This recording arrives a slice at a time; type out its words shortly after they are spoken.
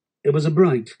It was a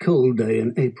bright, cold day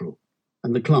in April,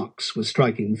 and the clocks were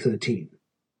striking 13.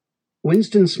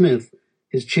 Winston Smith,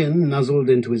 his chin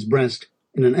nuzzled into his breast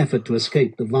in an effort to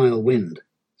escape the vile wind,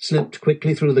 slipped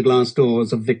quickly through the glass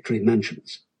doors of Victory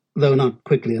Mansions, though not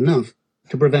quickly enough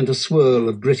to prevent a swirl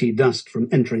of gritty dust from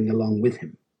entering along with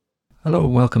him. Hello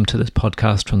and welcome to this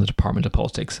podcast from the Department of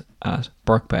Politics at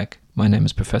Birkbeck. My name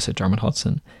is Professor Dermot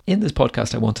Hudson. In this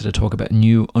podcast I wanted to talk about a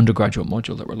new undergraduate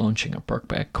module that we're launching at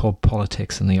Birkbeck called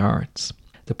Politics and the Arts.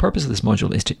 The purpose of this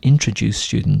module is to introduce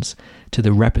students to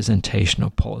the representation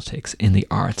of politics in the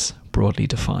arts, broadly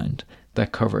defined.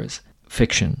 That covers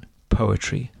fiction,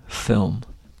 poetry, film,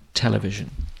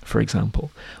 television, for example.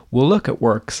 We'll look at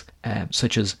works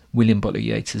such as William Butler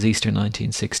Yeats' Easter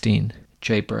 1916,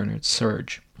 J. Bernard's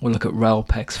Surge. We'll look at Raoul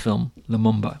Peck's film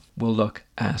Lumumba. We'll look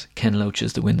at Ken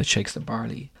Loach's The Wind That Shakes the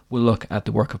Barley. We'll look at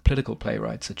the work of political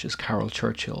playwrights such as Caryl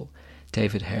Churchill,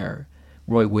 David Hare,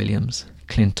 Roy Williams,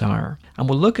 Clint Dyer. And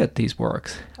we'll look at these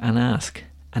works and ask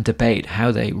and debate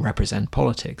how they represent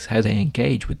politics, how they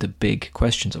engage with the big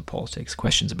questions of politics,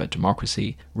 questions about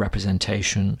democracy,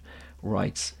 representation,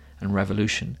 rights, and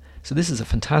revolution. So this is a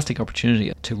fantastic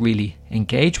opportunity to really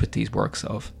engage with these works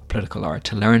of political art,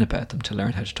 to learn about them, to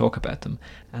learn how to talk about them,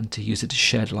 and to use it to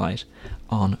shed light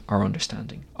on our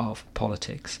understanding of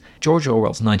politics. George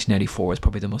Orwell's 1984 is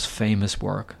probably the most famous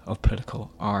work of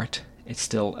political art. It's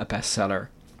still a bestseller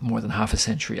more than half a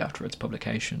century after its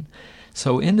publication.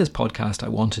 So in this podcast, I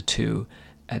wanted to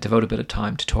devote a bit of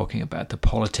time to talking about the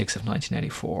politics of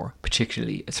 1984,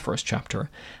 particularly its first chapter.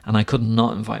 And I could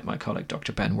not invite my colleague,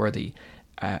 Dr. Ben Worthy,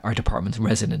 our department's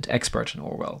resident expert in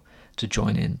Orwell, to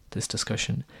join in this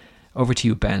discussion. Over to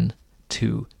you, Ben,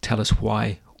 to tell us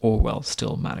why Orwell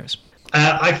still matters.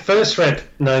 I first read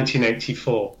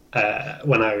 1984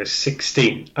 when I was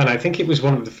 16, and I think it was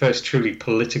one of the first truly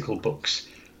political books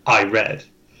I read.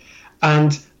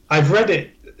 And I've read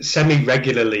it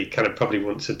semi-regularly, kind of probably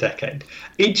once a decade.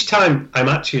 Each time I'm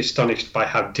actually astonished by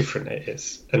how different it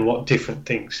is and what different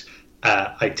things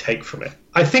I take from it.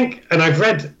 I think, and I've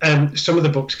read some of the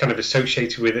books kind of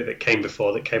associated with it that came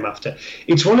before, that came after.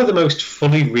 It's one of the most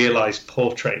fully realised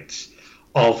portraits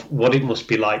of what it must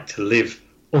be like to live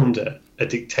under a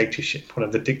dictatorship, one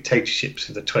of the dictatorships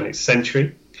of the 20th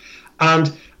century.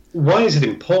 And why is it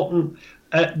important?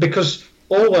 Because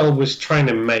Orwell was trying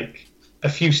to make a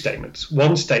few statements.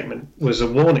 One statement was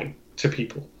a warning to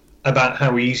people about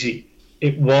how easy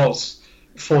it was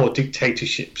for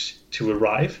dictatorships to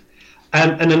arrive.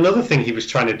 And another thing he was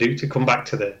trying to do, to come back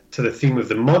to the theme of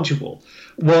the module,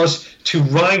 was to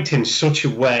write in such a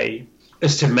way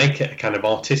as to make it a kind of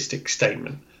artistic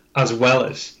statement, as well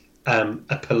as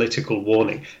a political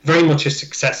warning. Very much a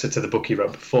successor to the book he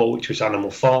wrote before, which was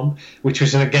Animal Farm, which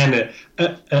was, again,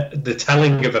 the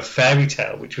telling of a fairy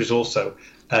tale, which was also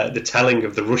the telling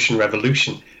of the Russian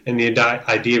Revolution, and the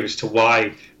idea as to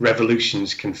why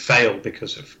revolutions can fail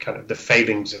because of kind of the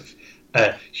failings of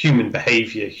human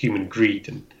behaviour, human greed,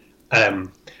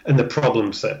 and the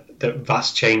problems that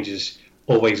vast changes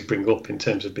always bring up in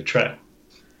terms of betrayal.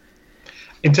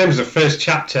 In terms of first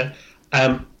chapter,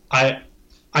 I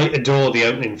adore the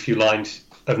opening few lines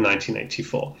of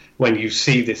 1984, when you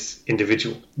see this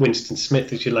individual, Winston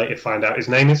Smith, as you later find out his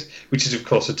name is, which is, of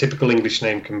course, a typical English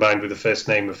name combined with the first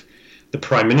name of the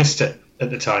Prime Minister at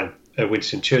the time,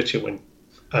 Winston Churchill, when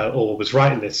Orwell was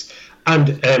writing this.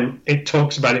 And it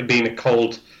talks about it being a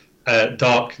cold,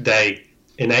 dark day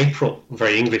in April, a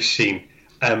very English scene,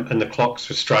 and the clocks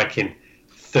were striking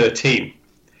 13.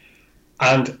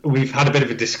 And we've had a bit of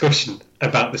a discussion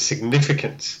about the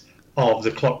significance of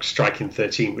the clock striking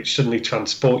 13, which suddenly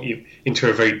transport you into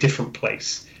a very different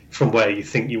place from where you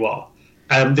think you are.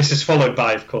 This is followed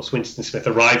by, of course, Winston Smith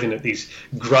arriving at these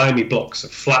grimy blocks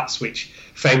of flats, which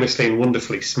famously and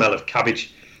wonderfully smell of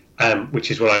cabbage,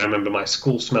 which is what I remember my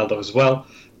school smelled of as well,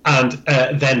 and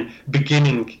then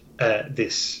beginning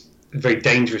this very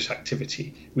dangerous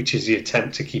activity, which is the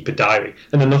attempt to keep a diary.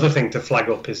 And another thing to flag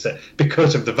up is that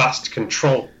because of the vast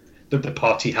control that the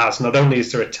party has, not only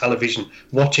is there a television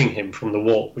watching him from the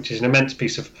wall, which is an immense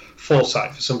piece of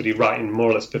foresight for somebody writing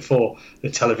more or less before the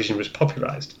television was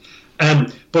popularised,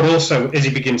 but also as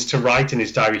he begins to write in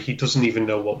his diary, he doesn't even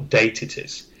know what date it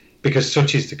is, because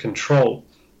such is the control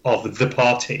of the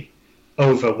party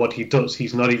over what he does.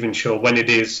 He's not even sure when it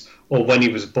is, or when he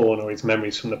was born, or his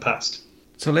memories from the past.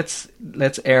 So let's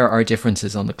air our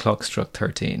differences on the clock struck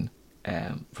 13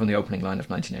 from the opening line of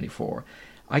 1984.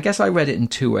 I guess I read it in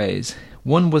two ways.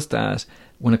 One was that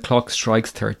when a clock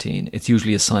strikes 13, it's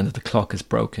usually a sign that the clock is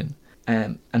broken.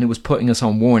 And it was putting us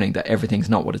on warning that everything's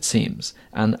not what it seems.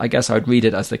 And I guess I'd read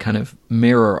it as the kind of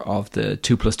mirror of the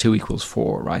 2 + 2 =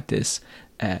 4, right? This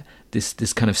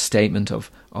this kind of statement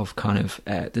of kind of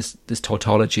this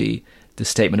tautology, this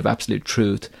statement of absolute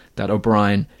truth that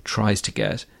O'Brien tries to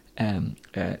get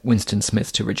Winston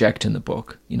Smith to reject in the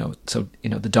book.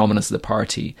 The dominance of the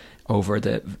party over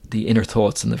the inner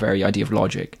thoughts and the very idea of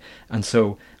logic. And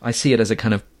so I see it as a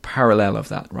kind of parallel of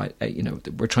that, right?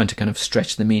 We're trying to kind of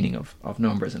stretch the meaning of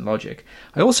numbers and logic.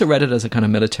 I also read it as a kind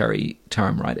of military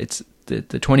term, right? It's the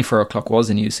 24-hour clock was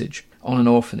in usage on and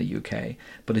off in the UK,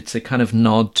 but it's a kind of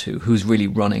nod to who's really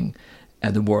running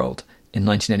the world in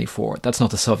 1984. That's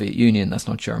not the Soviet Union, that's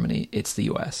not Germany, it's the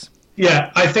US.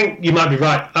 Yeah, I think you might be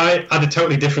right. I had a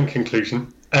totally different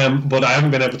conclusion, but I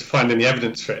haven't been able to find any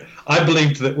evidence for it. I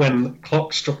believed that when the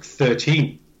clock struck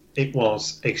 13, it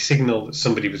was a signal that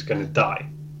somebody was going to die.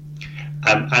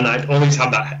 And I'd always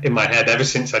had that in my head ever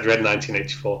since I'd read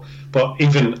 1984. But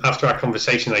even after our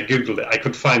conversation, I Googled it. I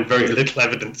could find very little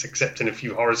evidence, except in a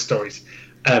few horror stories,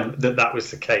 that was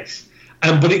the case.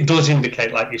 But it does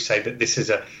indicate, like you say, that this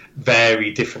is a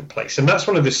very different place. And that's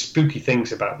one of the spooky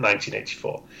things about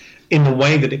 1984, in the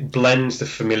way that it blends the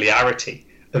familiarity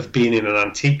of being in an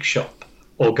antique shop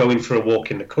or going for a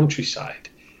walk in the countryside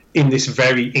in this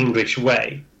very English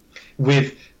way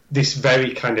with this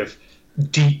very kind of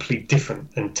deeply different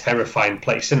and terrifying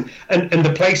place. And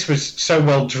the place was so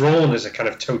well drawn as a kind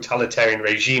of totalitarian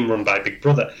regime run by Big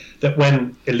Brother that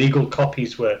when illegal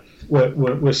copies were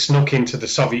snuck into the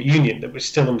Soviet Union that was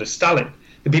still under Stalin,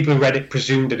 the people who read it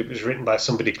presumed that it was written by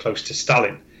somebody close to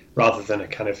Stalin rather than a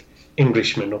kind of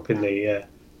Englishman up in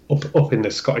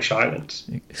the Scottish Islands.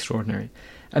 Extraordinary.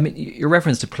 I mean, your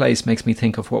reference to place makes me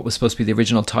think of what was supposed to be the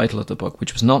original title of the book,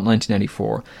 which was not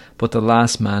 1984, but The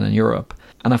Last Man in Europe.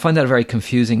 And I find that a very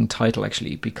confusing title,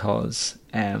 actually, because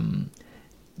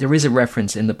there is a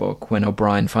reference in the book when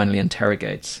O'Brien finally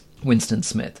interrogates Winston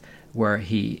Smith, where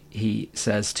he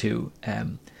says to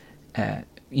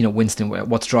Winston,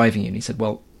 what's driving you? And he said,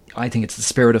 well, I think it's the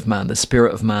spirit of man. The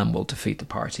spirit of man will defeat the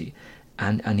party.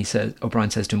 And he says, O'Brien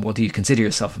says to him, well, do you consider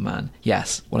yourself a man?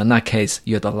 Yes. Well, in that case,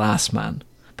 you're the last man.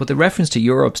 But the reference to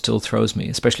Europe still throws me,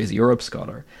 especially as a Europe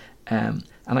scholar. And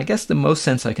I guess the most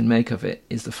sense I can make of it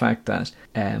is the fact that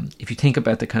if you think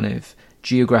about the kind of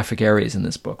geographic areas in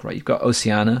this book, right, you've got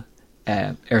Oceania,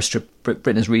 airstrip,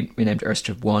 Britain has renamed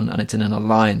Airstrip 1, and it's in an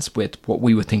alliance with what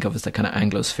we would think of as the kind of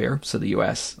Anglosphere, so the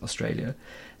US, Australia.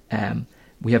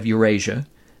 We have Eurasia,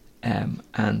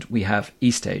 and we have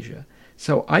East Asia.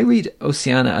 So I read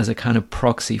Oceania as a kind of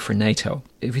proxy for NATO.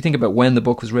 If you think about when the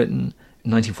book was written, in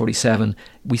 1947,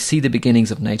 we see the beginnings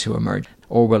of NATO emerge.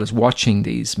 Orwell is watching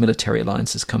these military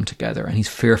alliances come together, and he's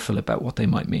fearful about what they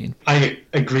might mean. I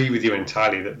agree with you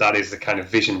entirely that is the kind of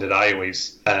vision that I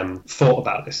always thought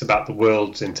about this, about the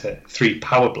worlds into three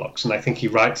power blocks. And I think he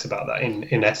writes about that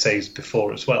in essays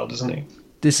before as well, doesn't he?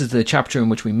 This is the chapter in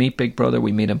which we meet Big Brother.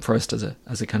 We meet him first as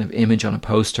a kind of image on a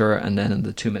poster, and then in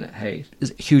the 2-minute hate.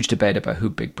 There's a huge debate about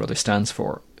who Big Brother stands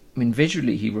for. I mean,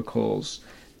 visually he recalls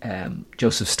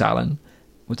Joseph Stalin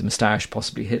with the moustache,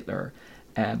 possibly Hitler.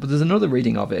 But there's another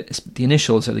reading of it. The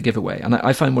initials are the giveaway. And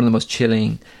I find one of the most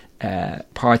chilling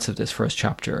parts of this first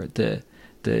chapter, the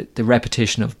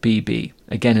repetition of BB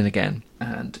again and again.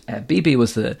 And BB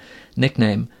was the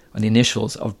nickname and the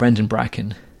initials of Brendan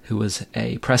Bracken, who was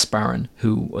a press baron,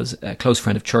 who was a close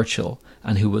friend of Churchill,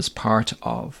 and who was part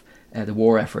of the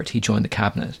war effort. He joined the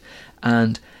cabinet.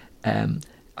 And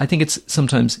I think it's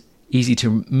sometimes easy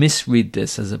to misread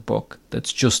this as a book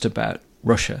that's just about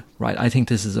Russia, right? I think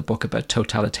this is a book about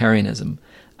totalitarianism,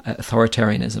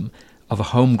 authoritarianism of a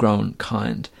homegrown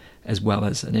kind, as well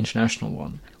as an international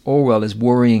one. Orwell is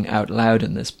worrying out loud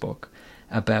in this book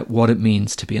about what it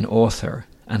means to be an author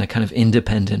and a kind of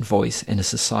independent voice in a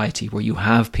society where you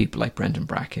have people like Brendan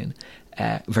Bracken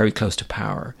very close to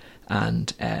power,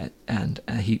 and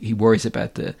he worries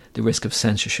about the risk of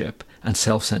censorship and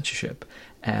self-censorship.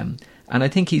 And I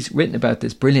think he's written about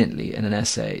this brilliantly in an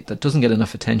essay that doesn't get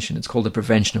enough attention. It's called The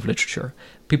Prevention of Literature.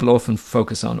 People often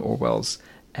focus on Orwell's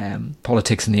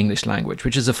Politics in the English Language,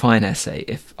 which is a fine essay,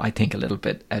 if I think a little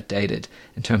bit outdated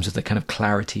in terms of the kind of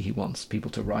clarity he wants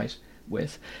people to write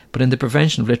with. But in The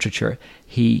Prevention of Literature,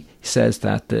 he says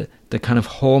that the kind of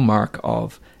hallmark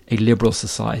of a liberal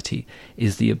society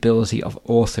is the ability of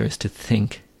authors to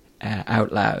think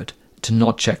out loud, to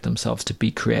not check themselves, to be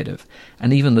creative.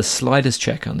 And even the slightest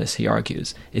check on this, he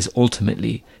argues, is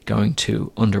ultimately going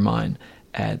to undermine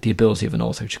the ability of an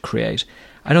author to create.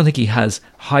 I don't think he has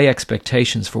high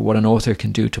expectations for what an author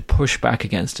can do to push back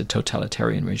against a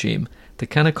totalitarian regime. The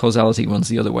kind of causality runs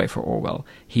the other way for Orwell.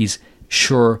 He's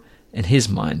sure in his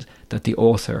mind that the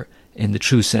author, in the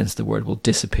true sense of the word, will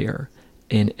disappear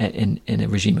in a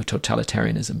regime of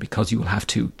totalitarianism, because you will have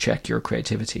to check your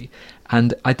creativity.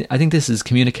 And I think this is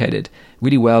communicated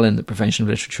really well in The Prevention of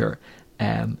Literature.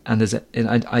 And there's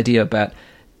an idea about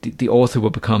the author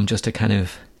will become just a kind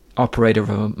of operator of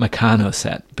a Meccano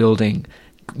set, building,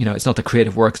 it's not the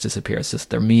creative works disappear, it's just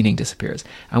their meaning disappears.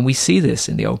 And we see this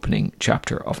in the opening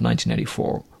chapter of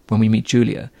 1984 when we meet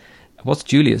Julia. What's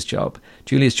Julia's job?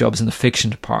 Julia's job is in the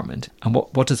fiction department. And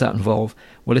what does that involve?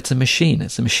 Well, it's a machine.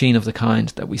 It's a machine of the kind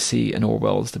that we see in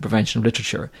Orwell's The Prevention of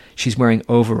Literature. She's wearing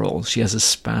overalls. She has a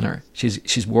spanner.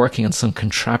 She's working on some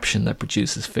contraption that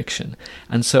produces fiction.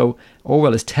 And so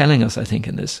Orwell is telling us, I think,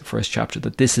 in this first chapter,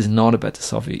 that this is not about the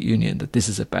Soviet Union, that this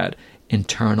is about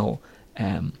internal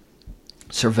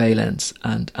surveillance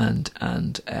and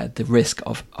the risk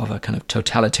of a kind of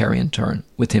totalitarian turn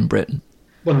within Britain.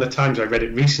 One of the times I read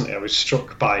it recently, I was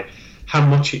struck by how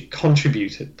much it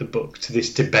contributed, the book, to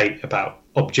this debate about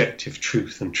objective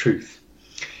truth and truth.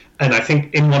 And I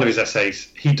think in one of his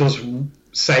essays, he does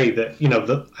say that,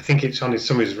 I think it's on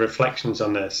some of his reflections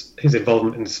on his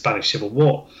involvement in the Spanish Civil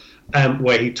War,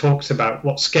 where he talks about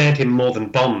what scared him more than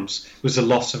bombs was the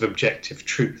loss of objective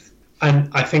truth.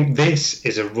 And I think this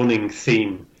is a running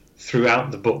theme throughout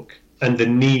the book, and the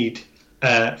need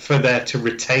for there to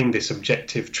retain this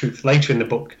objective truth. Later in the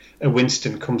book,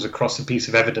 Winston comes across a piece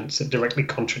of evidence that directly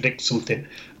contradicts something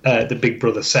that Big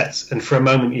Brother says, and for a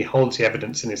moment he holds the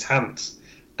evidence in his hands,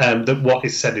 that what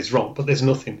is said is wrong, but there's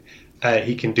nothing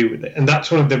he can do with it. And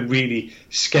that's one of the really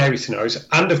scary scenarios,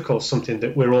 and of course something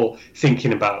that we're all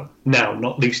thinking about now,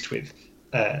 not least with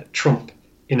Trump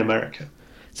in America.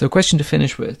 So a question to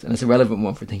finish with, and it's a relevant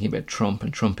one for thinking about Trump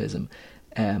and Trumpism.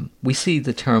 We see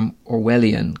the term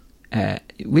Orwellian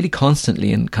really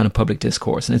constantly in kind of public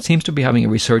discourse, and it seems to be having a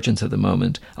resurgence at the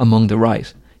moment among the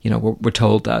right. We're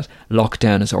told that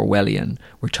lockdown is Orwellian.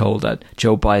 We're told that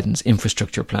Joe Biden's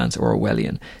infrastructure plans are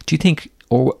Orwellian. Do you think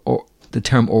or the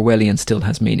term Orwellian still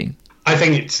has meaning? I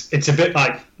think it's a bit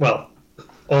like,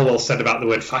 Orwell said about the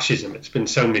word fascism. It's been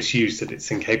so misused that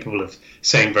it's incapable of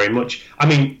saying very much. I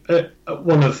mean,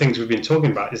 one of the things we've been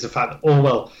talking about is the fact that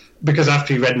Orwell, because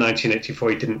after he read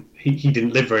 1984, he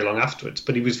didn't live very long afterwards,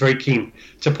 but he was very keen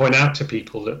to point out to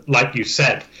people that, like you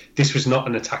said, this was not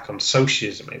an attack on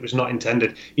socialism. It was not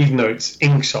intended, even though it's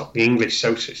INGSOC, the English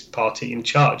Socialist Party, in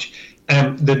charge.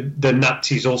 The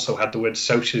Nazis also had the word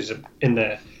socialism in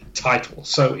their title.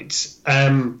 So it's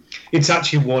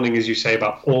actually a warning, as you say,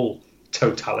 about all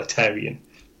totalitarian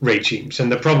regimes. And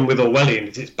the problem with Orwellian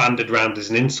is it's banded around as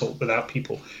an insult without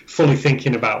people fully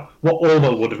thinking about what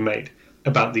Orwell would have made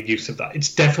about the use of that.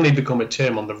 It's definitely become a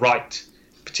term on the right,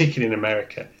 particularly in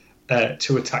America,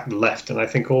 to attack the left. And I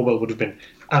think Orwell would have been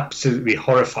absolutely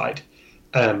horrified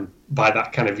by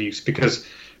that kind of use, because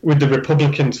with the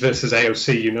Republicans versus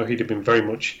AOC, he'd have been very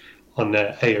much on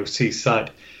AOC's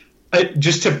side.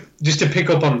 Just to pick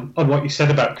up on what you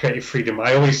said about creative freedom,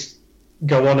 I always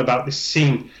go on about this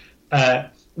scene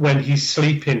when he's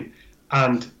sleeping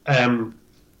and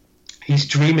he's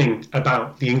dreaming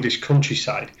about the English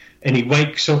countryside, and he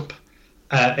wakes up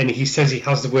and he says he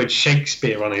has the word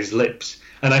Shakespeare on his lips.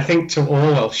 And I think to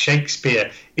Orwell,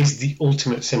 Shakespeare is the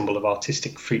ultimate symbol of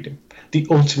artistic freedom, the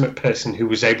ultimate person who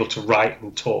was able to write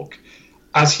and talk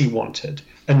as he wanted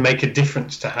and make a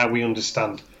difference to how we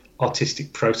understand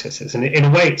artistic processes. And in a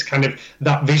way, it's kind of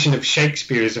that vision of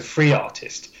Shakespeare as a free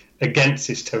artist against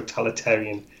this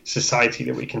totalitarian society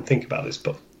that we can think about this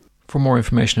book. For more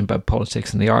information about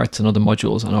politics and the arts and other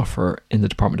modules on offer in the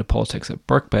Department of Politics at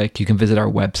Birkbeck, you can visit our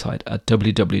website at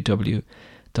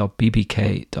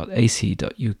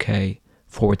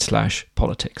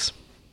www.bbk.ac.uk/politics.